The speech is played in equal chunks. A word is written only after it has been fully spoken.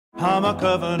I'm a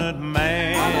covenant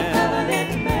man.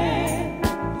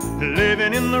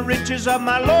 Living in the riches of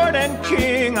my Lord and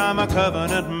King. I'm a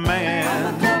covenant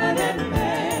man.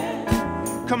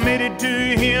 Committed to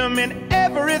Him in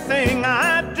everything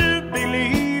I do.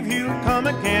 Believe He'll come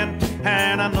again.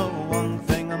 And I know one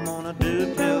thing I'm gonna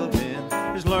do till then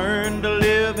is learn to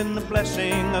live in the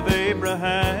blessing of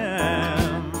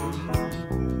Abraham.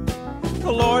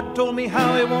 The Lord told me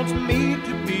how He wants me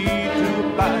to be,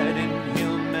 to abide in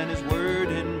Him and His word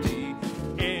in me.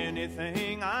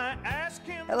 Anything I ask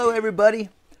Him. Hello everybody,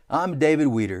 I'm David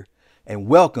Weeder, and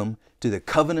welcome to the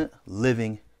Covenant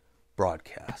Living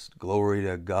broadcast. Glory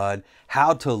to God.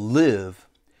 How to live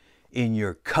in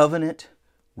your covenant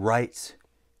rights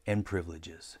and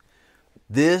privileges.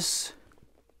 This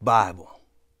Bible,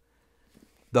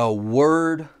 the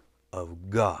Word of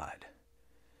God,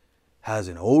 has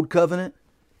an old covenant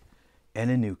and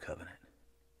a new covenant.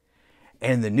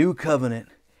 And the new covenant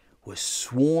was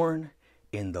sworn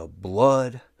in the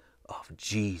blood of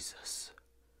Jesus.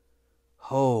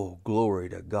 Oh, glory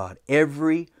to God.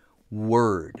 Every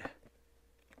word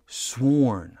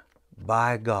sworn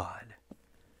by God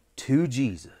to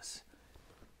Jesus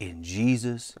in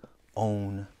Jesus'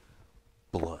 own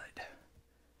blood.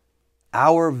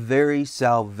 Our very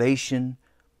salvation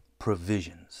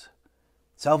provisions.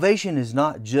 Salvation is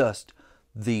not just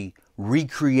the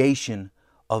recreation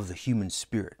of the human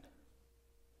spirit.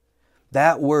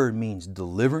 That word means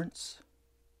deliverance.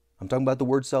 I'm talking about the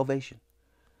word salvation.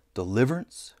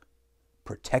 Deliverance,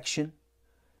 protection,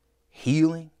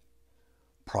 healing,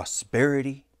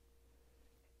 prosperity,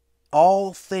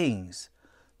 all things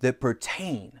that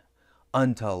pertain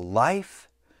unto life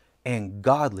and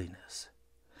godliness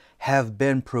have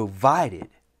been provided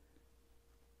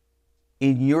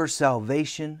in your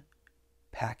salvation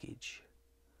package.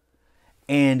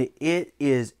 And it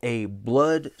is a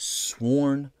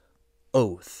blood-sworn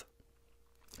oath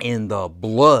in the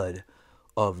blood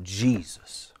of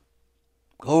Jesus.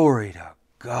 Glory to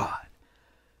God.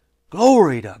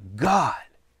 Glory to God.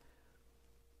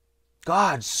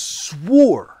 God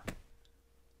swore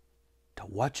to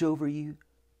watch over you,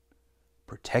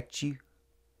 protect you,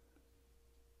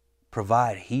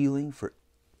 provide healing for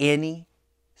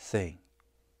anything.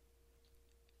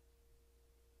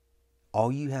 All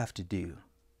you have to do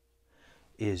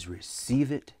is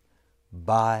receive it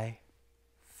by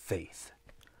faith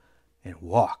and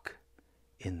walk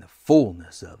in the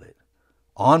fullness of it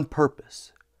on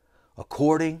purpose,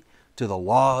 according to the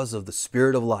laws of the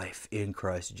Spirit of life in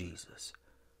Christ Jesus.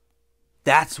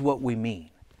 That's what we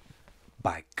mean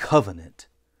by covenant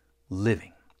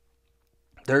living.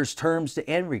 There's terms to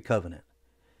every covenant.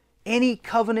 Any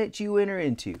covenant you enter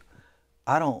into,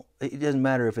 it doesn't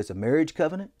matter if it's a marriage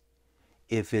covenant,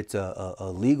 if it's a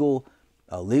legal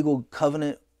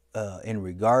covenant in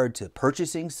regard to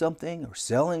purchasing something or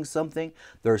selling something,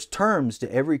 there's terms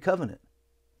to every covenant.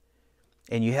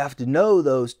 And you have to know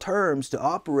those terms to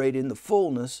operate in the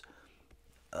fullness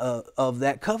of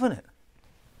that covenant.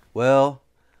 Well,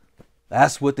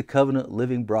 that's what the Covenant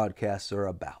Living broadcasts are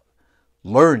about.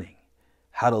 Learning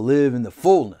how to live in the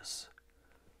fullness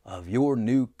of your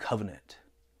new covenant,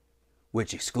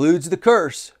 which excludes the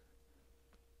curse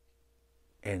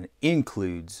and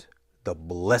includes the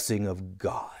blessing of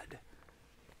God.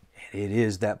 And it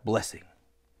is that blessing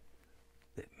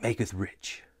that maketh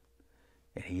rich,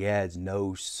 and He adds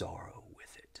no sorrow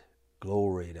with it.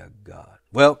 Glory to God.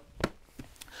 Well,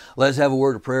 let's have a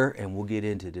word of prayer and we'll get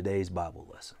into today's Bible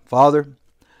lesson. Father,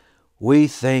 we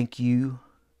thank You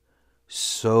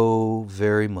so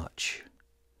very much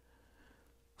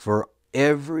for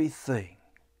everything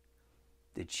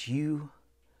that You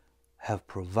have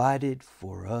provided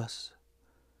for us,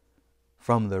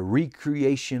 from the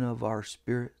recreation of our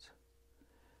spirit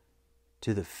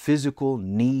to the physical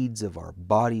needs of our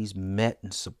bodies met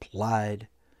and supplied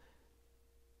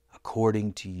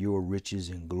according to Your riches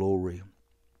and glory,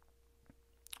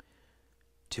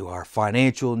 to our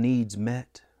financial needs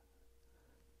met,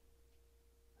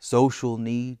 social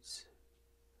needs,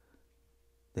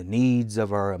 the needs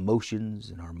of our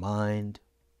emotions and our mind,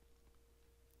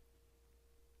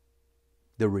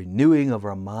 the renewing of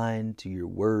our mind to Your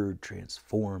word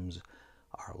transforms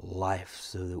our life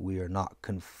so that we are not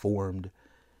conformed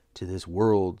to this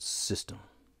world system.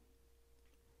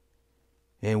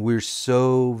 And we're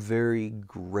so very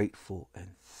grateful and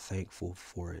thankful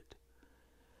for it.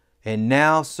 And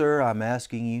now, sir, I'm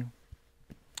asking You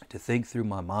to think through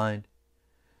my mind,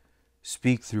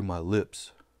 speak through my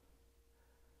lips,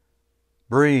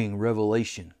 bring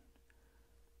revelation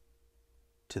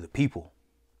to the people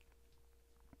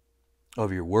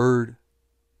of Your word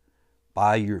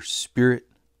by Your Spirit,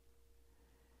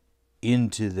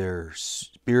 into their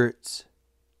spirits,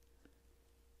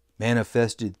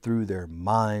 manifested through their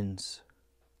minds,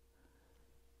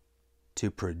 to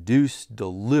produce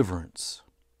deliverance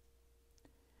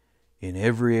in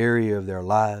every area of their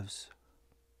lives,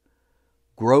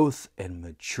 growth and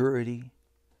maturity,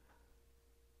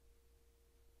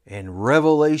 and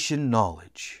revelation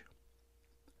knowledge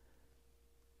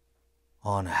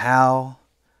on how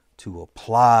to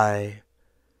apply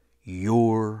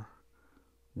your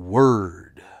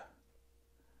word,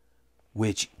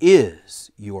 which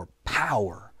is your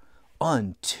power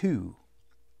unto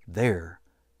their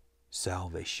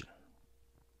salvation.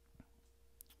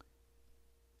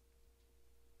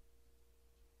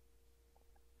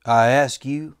 I ask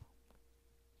you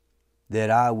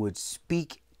that I would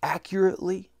speak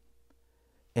accurately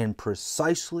and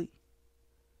precisely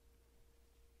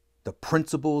the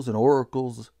principles and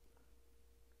oracles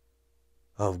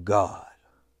of God,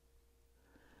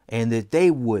 and that they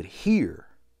would hear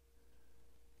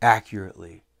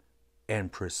accurately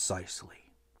and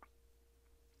precisely.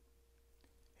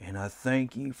 And I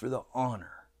thank you for the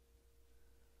honor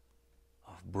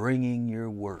of bringing your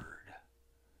word,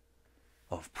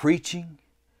 of preaching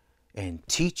and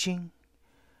teaching.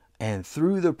 And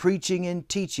through the preaching and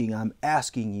teaching, I'm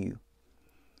asking you,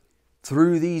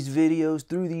 through these videos,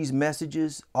 through these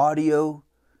messages, audio,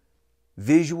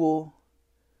 visual,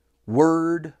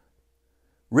 word,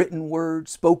 written word,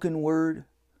 spoken word,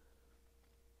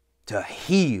 to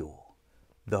heal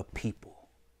the people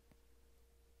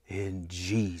in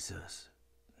Jesus'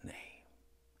 name.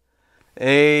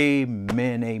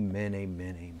 Amen, amen,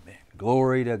 amen, amen.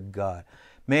 Glory to God.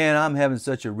 Man, I'm having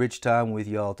such a rich time with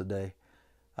y'all today.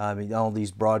 I mean, all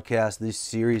these broadcasts, this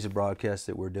series of broadcasts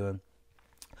that we're doing.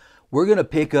 We're going to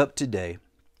pick up today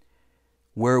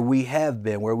where we have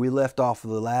been, where we left off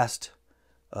of the last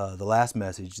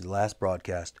message, the last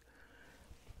broadcast.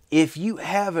 If you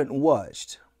haven't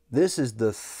watched, this is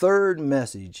the third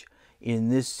message in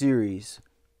this series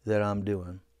that I'm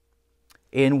doing.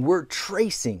 And we're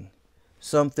tracing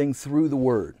something through the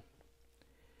Word.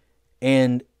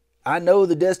 And I know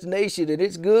the destination, and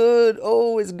it's good.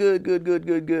 Oh, it's good, good, good,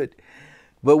 good, good.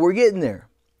 But we're getting there.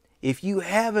 If you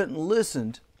haven't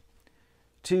listened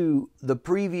to the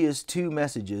previous two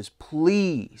messages,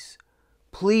 please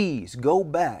go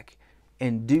back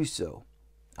and do so.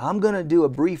 I'm going to do a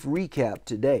brief recap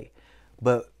today,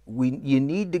 but you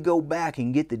need to go back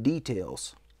and get the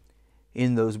details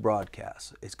in those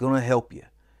broadcasts. It's going to help you.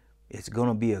 It's going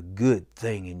to be a good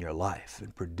thing in your life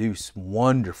and produce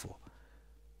wonderful,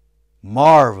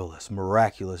 marvelous,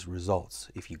 miraculous results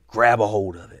if you grab a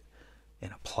hold of it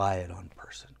and apply it on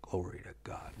person. Glory to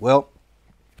God. Well,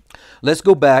 let's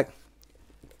go back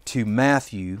to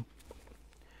Matthew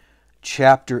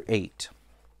chapter 8.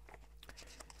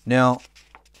 Now,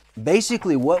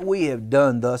 basically what we have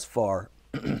done thus far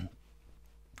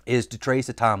is to trace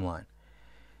a timeline.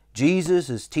 Jesus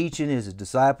is teaching his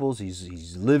disciples.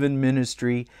 He's living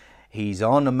ministry. He's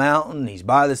on the mountain. He's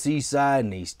by the seaside,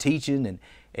 and he's teaching.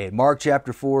 And Mark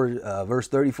chapter 4, verse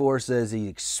 34 says he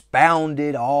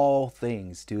expounded all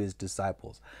things to his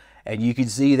disciples. And you can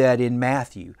see that in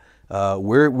Matthew.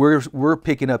 We're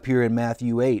picking up here in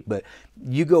Matthew 8, but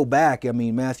you go back, I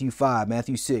mean, Matthew 5,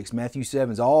 Matthew 6, Matthew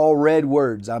 7 is all red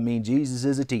words. I mean, Jesus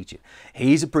is a teacher.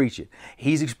 He's a preacher.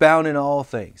 He's expounding all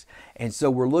things. And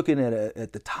so we're looking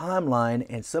at the timeline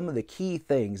and some of the key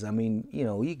things. I mean, you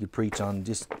know, you could preach on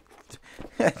just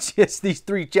these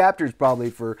 3 chapters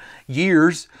probably for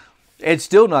years and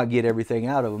still not get everything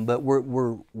out of them. But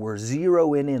we're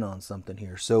zeroing in on something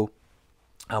here. So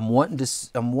I'm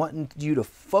wanting you to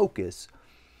focus.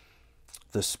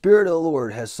 The Spirit of the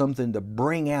Lord has something to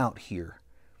bring out here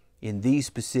in these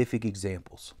specific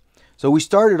examples. So we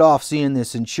started off seeing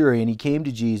this centurion. He came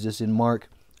to Jesus in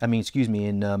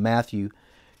Matthew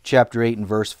chapter 8 and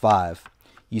verse 5.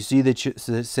 You see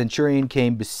the centurion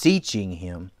came beseeching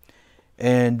him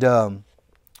and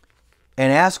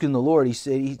asking the Lord. He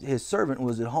said his servant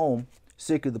was at home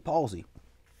sick of the palsy.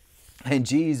 And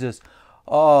Jesus,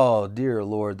 oh, dear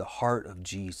Lord, the heart of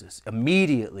Jesus.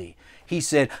 Immediately, he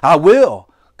said, I will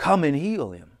come and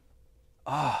heal him.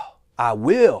 Oh, I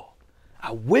will.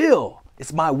 I will.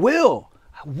 It's my will.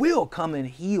 I will come and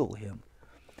heal him.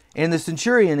 And the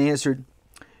centurion answered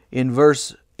in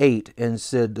verse 8 and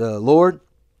said, Lord,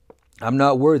 I'm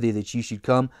not worthy that you should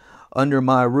come under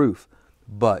my roof,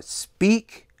 but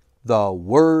speak the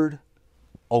word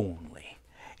only.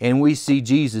 And we see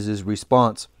Jesus'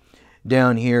 response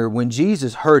down here. When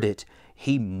Jesus heard it,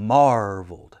 he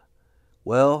marveled.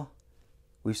 Well,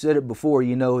 we've said it before,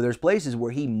 you know, there's places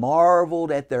where he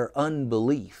marveled at their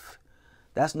unbelief.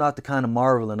 That's not the kind of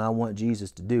marveling I want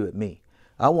Jesus to do at me.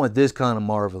 I want this kind of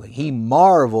marveling. He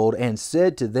marveled and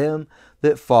said to them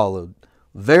that followed,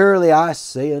 Verily I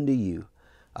say unto you,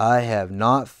 I have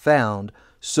not found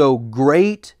so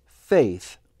great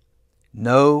faith,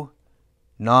 no,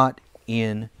 not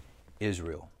in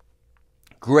Israel.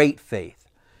 Great faith.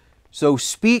 So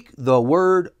speak the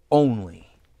word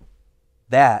only.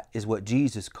 That is what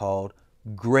Jesus called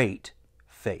great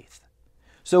faith.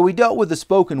 So we dealt with the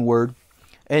spoken word,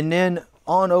 and then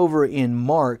on over in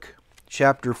Mark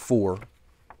chapter 4,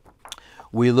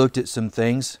 we looked at some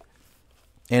things.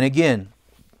 And again,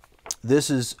 this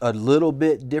is a little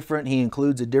bit different. He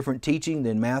includes a different teaching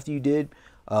than Matthew did.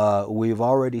 We've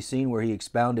already seen where he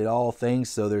expounded all things,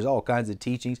 so there's all kinds of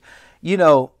teachings. You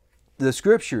know, the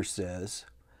scripture says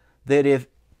that if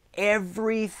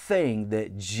everything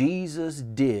that Jesus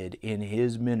did in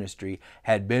his ministry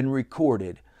had been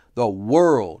recorded, the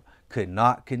world could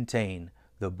not contain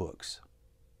the books.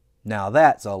 Now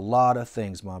that's a lot of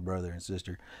things, my brother and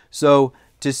sister. So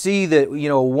to see that,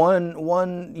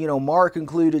 Mark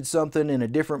included something in a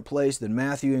different place than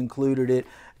Matthew included it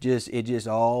just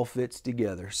all fits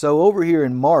together. So over here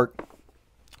in Mark,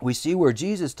 we see where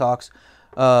Jesus talks,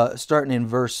 starting in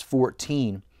verse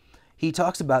 14, he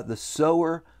talks about the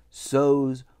sower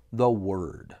sows the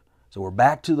word. So we're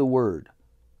back to the word.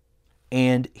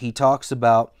 And he talks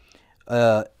about,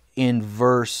 in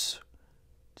verse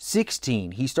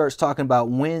 16, he starts talking about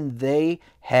when they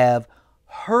have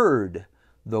heard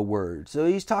the word. So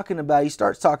he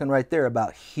starts talking right there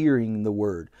about hearing the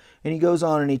word. And he goes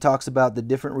on and he talks about the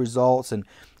different results.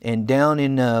 And down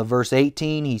in verse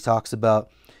 18, he talks about,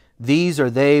 these are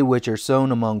they which are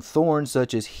sown among thorns,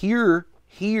 such as hear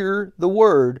the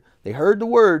word. They heard the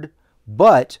word,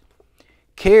 but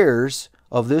cares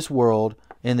of this world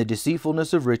and the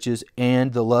deceitfulness of riches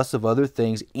and the lust of other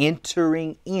things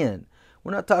entering in.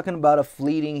 We're not talking about a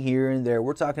fleeting here and there.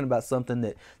 We're talking about something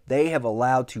that they have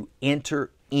allowed to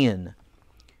enter in.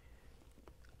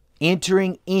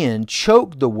 Entering in,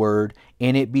 choke the word,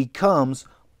 and it becomes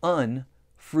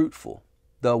unfruitful.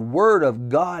 The word of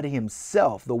God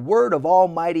himself, the word of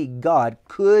Almighty God,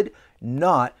 could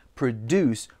not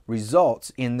produce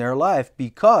results in their life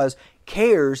because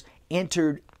cares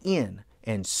entered in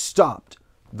and stopped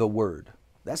the word.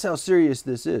 That's how serious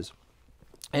this is.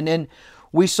 And then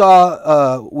we saw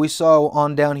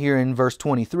on down here in verse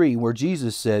 23 where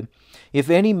Jesus said, if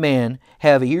any man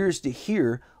have ears to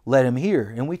hear, let him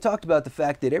hear. And we talked about the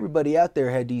fact that everybody out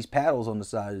there had these paddles on the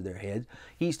side of their heads.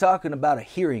 He's talking about a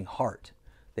hearing heart,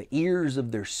 the ears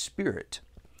of their spirit.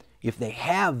 If they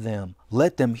have them,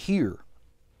 let them hear.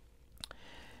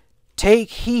 Take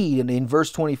heed, and in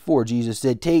verse 24, Jesus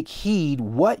said, take heed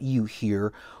what you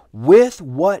hear. With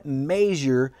what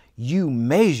measure you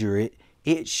measure it,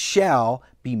 it shall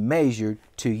be measured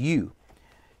to you.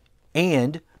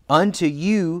 And unto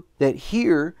you that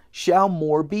hear shall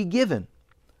more be given.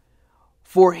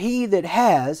 For he that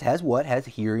has what? Has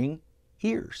hearing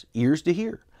ears to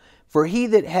hear. For he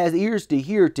that has ears to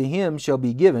hear, to him shall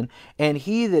be given. And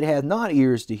he that hath not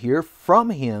ears to hear, from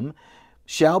him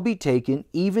shall be taken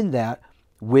even that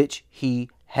which he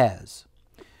has.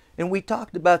 And we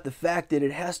talked about the fact that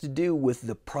it has to do with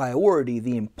the priority,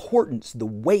 the importance, the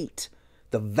weight,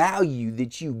 the value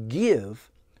that you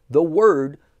give the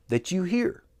word that you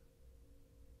hear.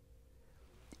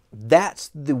 That's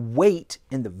the weight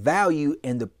and the value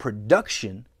and the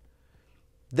production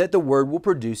that the word will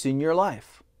produce in your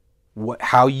life.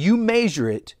 How you measure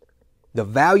it, the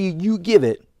value you give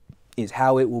it, is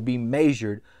how it will be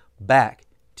measured back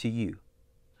to you.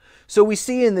 So we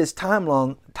see in this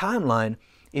timeline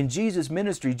in Jesus'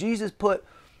 ministry, Jesus put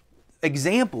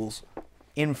examples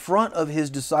in front of his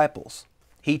disciples.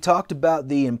 He talked about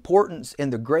the importance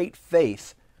and the great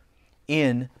faith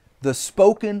in the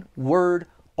spoken word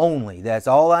only. That's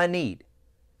all I need.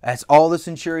 That's all the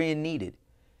centurion needed.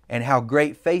 And how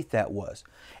great faith that was.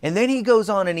 And then he goes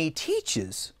on and he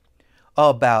teaches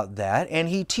about that. And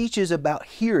he teaches about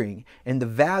hearing and the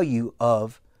value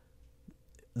of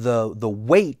the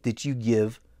weight that you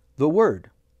give the word.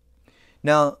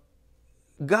 Now,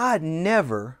 God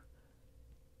never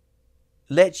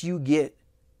lets you get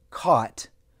caught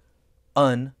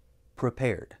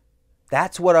unprepared.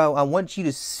 That's what I want you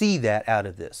to see that out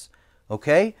of this.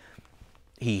 Okay?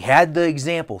 He had the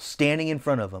example standing in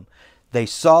front of him. They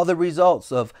saw the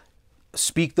results of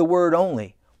speak the word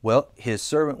only. Well, his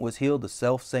servant was healed the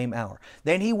self-same hour.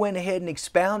 Then he went ahead and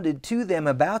expounded to them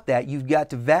about that. You've got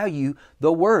to value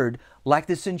the word like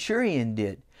the centurion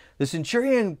did. The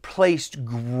centurion placed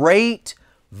great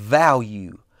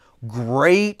value,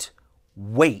 great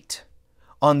weight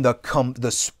on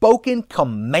the spoken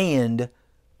command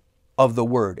of the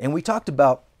word. And we talked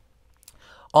about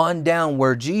on down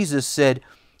where Jesus said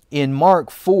in Mark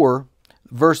 4,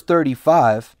 verse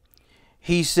 35,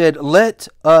 he said, let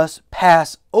us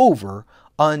pass over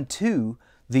unto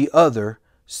the other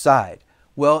side.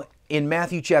 Well, in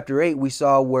Matthew chapter 8, we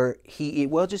saw where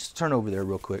just turn over there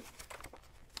real quick.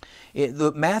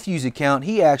 Matthew's account,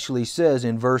 he actually says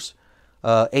in verse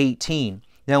 18,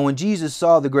 now when Jesus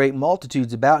saw the great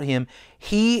multitudes about him,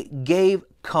 he gave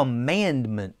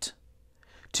commandment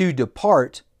to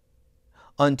depart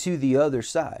unto the other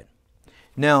side.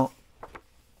 Now,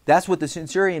 that's what the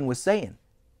centurion was saying.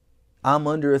 I'm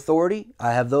under authority.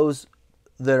 I have those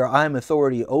that I'm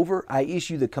authority over. I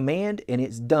issue the command and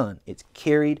it's done. It's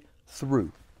carried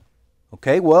through.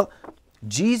 Okay, well,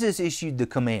 Jesus issued the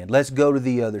command. Let's go to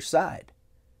the other side.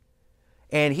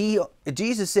 And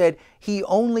Jesus said he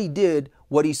only did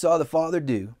what he saw the Father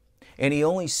do, and he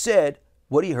only said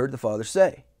what he heard the Father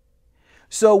say.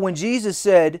 So when Jesus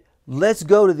said, let's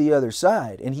go to the other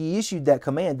side, and he issued that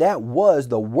command, that was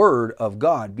the word of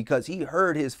God, because he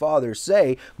heard his Father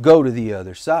say, go to the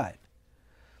other side.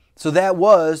 So that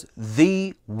was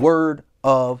the word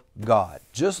of God,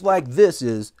 just like this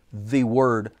is the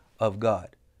word of God.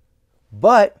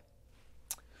 But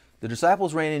the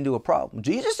disciples ran into a problem.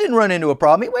 Jesus didn't run into a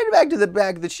problem. He went back to the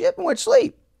back of the ship and went to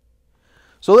sleep.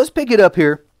 So let's pick it up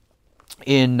here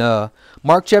in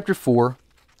Mark chapter 4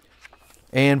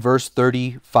 and verse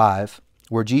 35,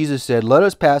 where Jesus said, let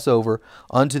us pass over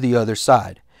unto the other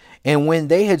side. And when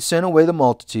they had sent away the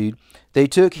multitude, they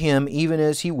took him even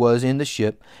as he was in the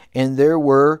ship, and there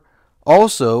were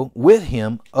also with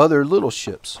him other little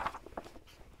ships.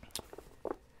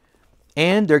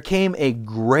 And there came a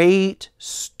great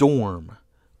storm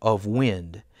of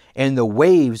wind, and the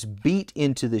waves beat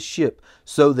into the ship,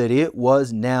 so that it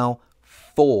was now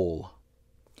full.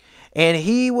 And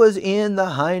he was in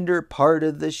the hinder part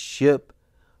of the ship,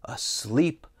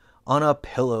 asleep on a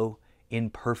pillow in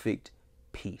perfect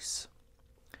peace.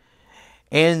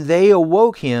 And they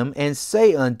awoke him, and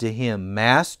say unto him,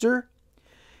 Master,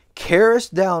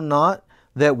 carest thou not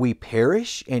that we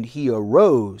perish? And he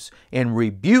arose and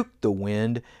rebuked the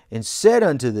wind, and said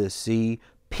unto the sea,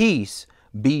 Peace,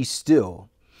 be still.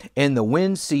 And the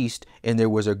wind ceased, and there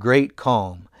was a great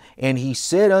calm. And he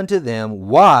said unto them,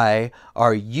 Why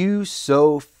are you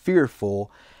so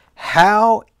fearful?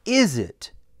 How is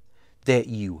it that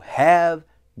you have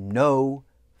no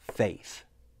faith?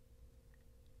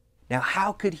 Now,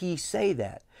 how could he say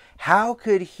that? How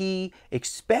could he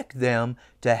expect them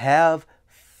to have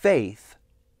faith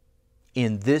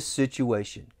in this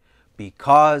situation?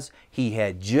 Because he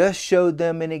had just showed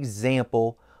them an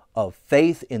example of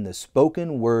faith in the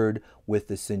spoken word, with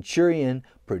the centurion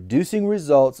producing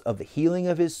results of the healing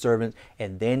of his servant.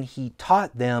 And then he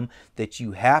taught them that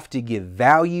you have to give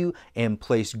value and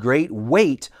place great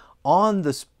weight on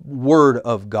the word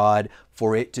of God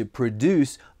for it to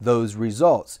produce those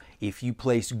results. If you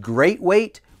place great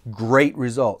weight, great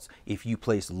results. If you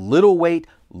place little weight,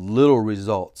 little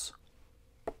results.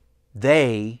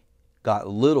 They got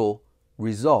little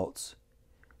results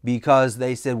because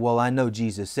they said, well, I know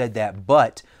Jesus said that,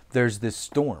 but there's this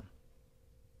storm.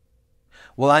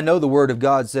 Well, I know the word of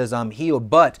God says I'm healed,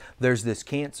 but there's this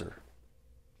cancer.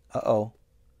 Uh-oh.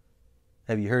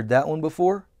 Have you heard that one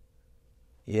before?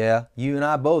 Yeah, you and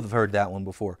I both have heard that one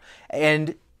before.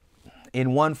 And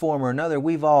in one form or another,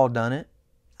 we've all done it.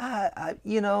 I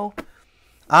know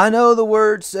the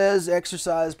word says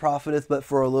exercise profiteth but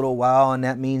for a little while, and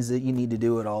that means that you need to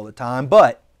do it all the time.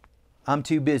 But I'm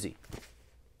too busy.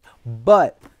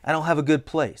 But I don't have a good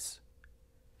place.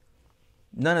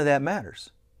 None of that matters.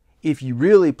 If you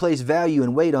really place value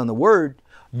and weight on the word,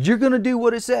 you're going to do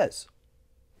what it says.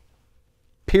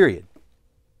 Period.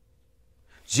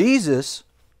 Jesus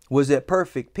was at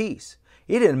perfect peace.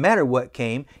 It didn't matter what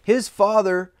came. His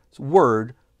Father's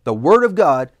word, the word of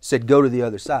God, said go to the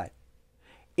other side.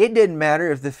 It didn't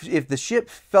matter if the ship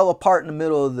fell apart in the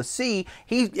middle of the sea,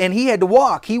 he had to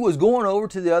walk. He was going over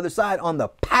to the other side on the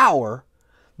power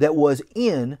that was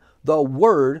in the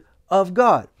word of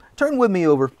God. Turn with me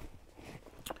over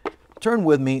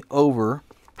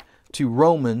to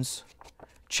Romans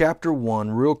chapter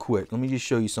 1 real quick. Let me just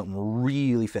show you something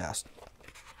really fast.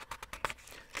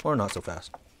 Or not so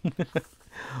fast.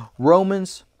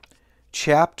 Romans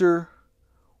chapter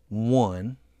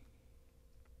 1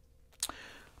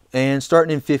 and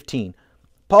starting in 15.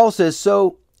 Paul says,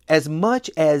 so as much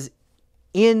as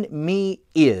in me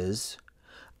is,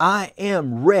 I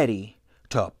am ready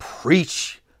to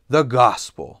preach the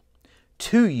gospel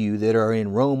to you that are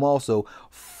in Rome also,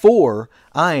 for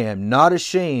I am not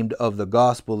ashamed of the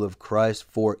gospel of Christ,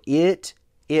 for it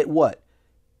what?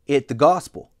 It the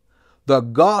gospel. The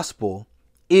gospel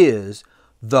is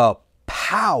the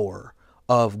power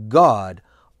of God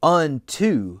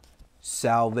unto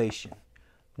salvation.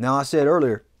 Now, I said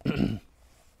earlier,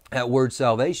 that word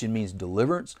salvation means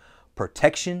deliverance,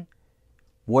 protection,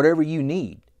 whatever you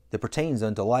need that pertains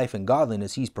unto life and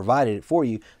godliness, He's provided it for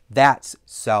you. That's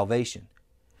salvation.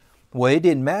 Well, it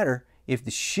didn't matter if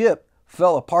the ship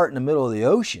fell apart in the middle of the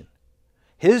ocean.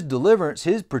 His deliverance,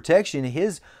 His protection,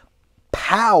 His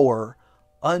power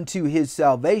unto His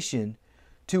salvation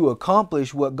to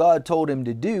accomplish what God told Him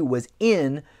to do was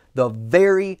in the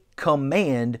very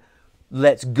command,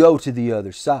 let's go to the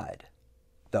other side.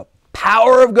 The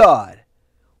power of God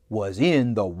was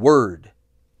in the word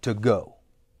to go.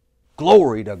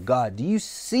 Glory to God. Do you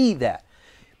see that?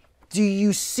 Do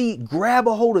you see? Grab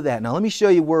a hold of that. Now let me show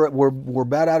you, we're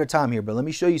about out of time here, but let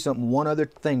me show you something, one other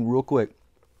thing real quick.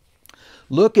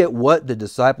 Look at what the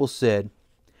disciples said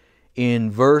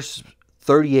in verse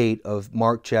 38 of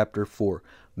Mark chapter 4.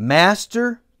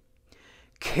 Master,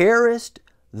 carest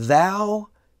thou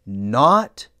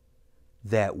not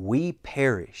that we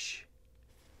perish?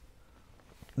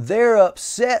 They're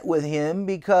upset with Him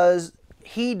because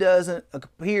He doesn't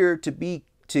appear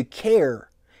to care.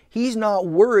 He's not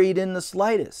worried in the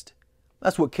slightest.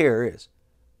 That's what care is.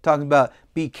 Talking about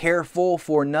be careful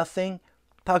for nothing.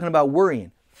 Talking about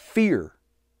worrying. Fear.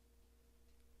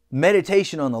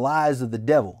 Meditation on the lies of the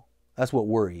devil. That's what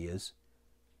worry is.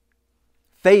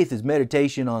 Faith is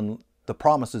meditation on the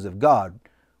promises of God.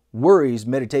 Worry is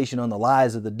meditation on the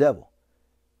lies of the devil.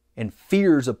 And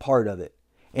fear's a part of it.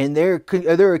 And they're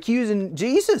accusing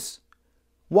Jesus.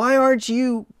 Why aren't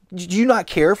you, do you not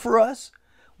care for us?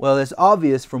 Well, it's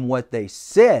obvious from what they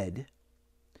said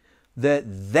that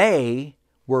they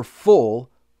were full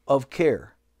of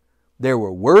care. They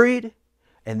were worried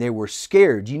and they were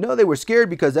scared. You know they were scared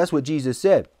because that's what Jesus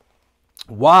said.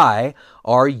 Why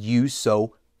are you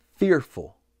so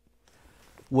fearful?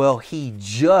 Well, He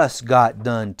just got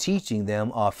done teaching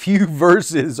them a few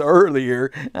verses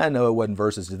earlier. I know it wasn't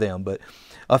verses to them, but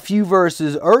a few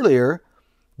verses earlier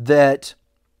that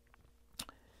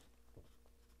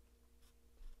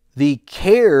the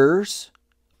cares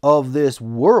of this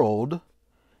world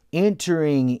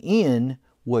entering in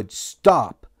would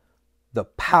stop the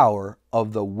power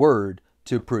of the word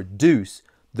to produce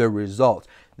the results.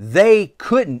 They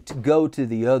couldn't go to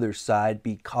the other side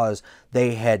because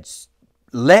they had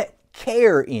let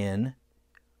care in,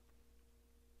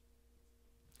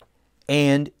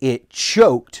 and it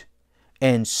choked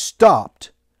and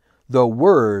stopped the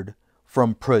word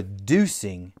from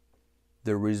producing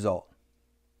the result.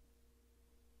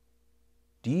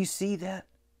 Do you see that?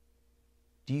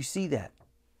 Do you see that?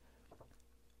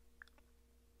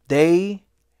 They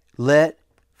let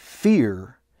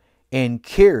fear and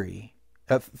care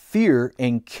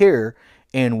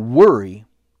and worry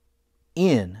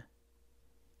in,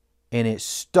 and it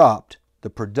stopped the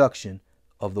production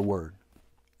of the word.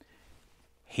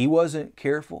 He wasn't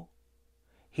careful.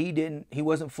 He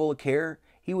wasn't full of care.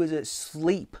 He was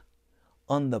asleep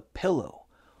on the pillow.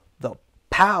 The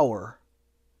power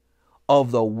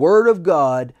of the Word of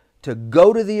God to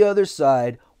go to the other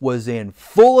side was in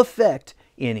full effect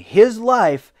in his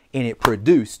life, and it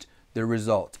produced the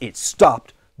result. It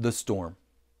stopped the storm.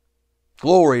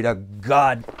 Glory to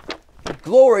God.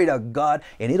 Glory to God.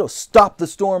 And it'll stop the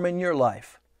storm in your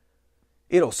life.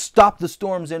 It'll stop the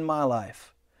storms in my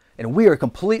life. And we are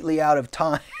completely out of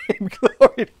time.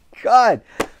 Glory to God.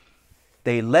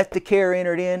 They let the care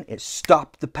enter in. It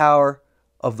stopped the power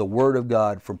of the Word of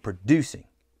God from producing.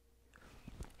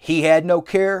 He had no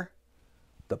care.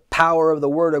 The power of the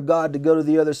Word of God to go to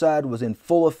the other side was in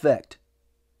full effect.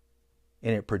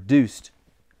 And it produced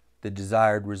the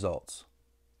desired results.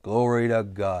 Glory to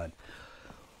God.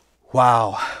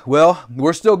 Wow. Well,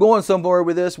 we're still going somewhere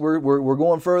with this. We're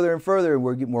going further and further.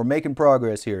 We're making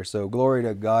progress here. So glory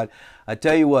to God. I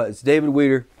tell you what, it's David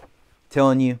Weeder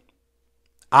telling you,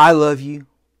 I love you.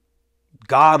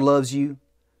 God loves you.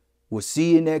 We'll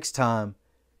see you next time.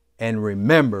 And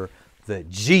remember that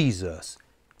Jesus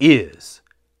is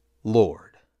Lord.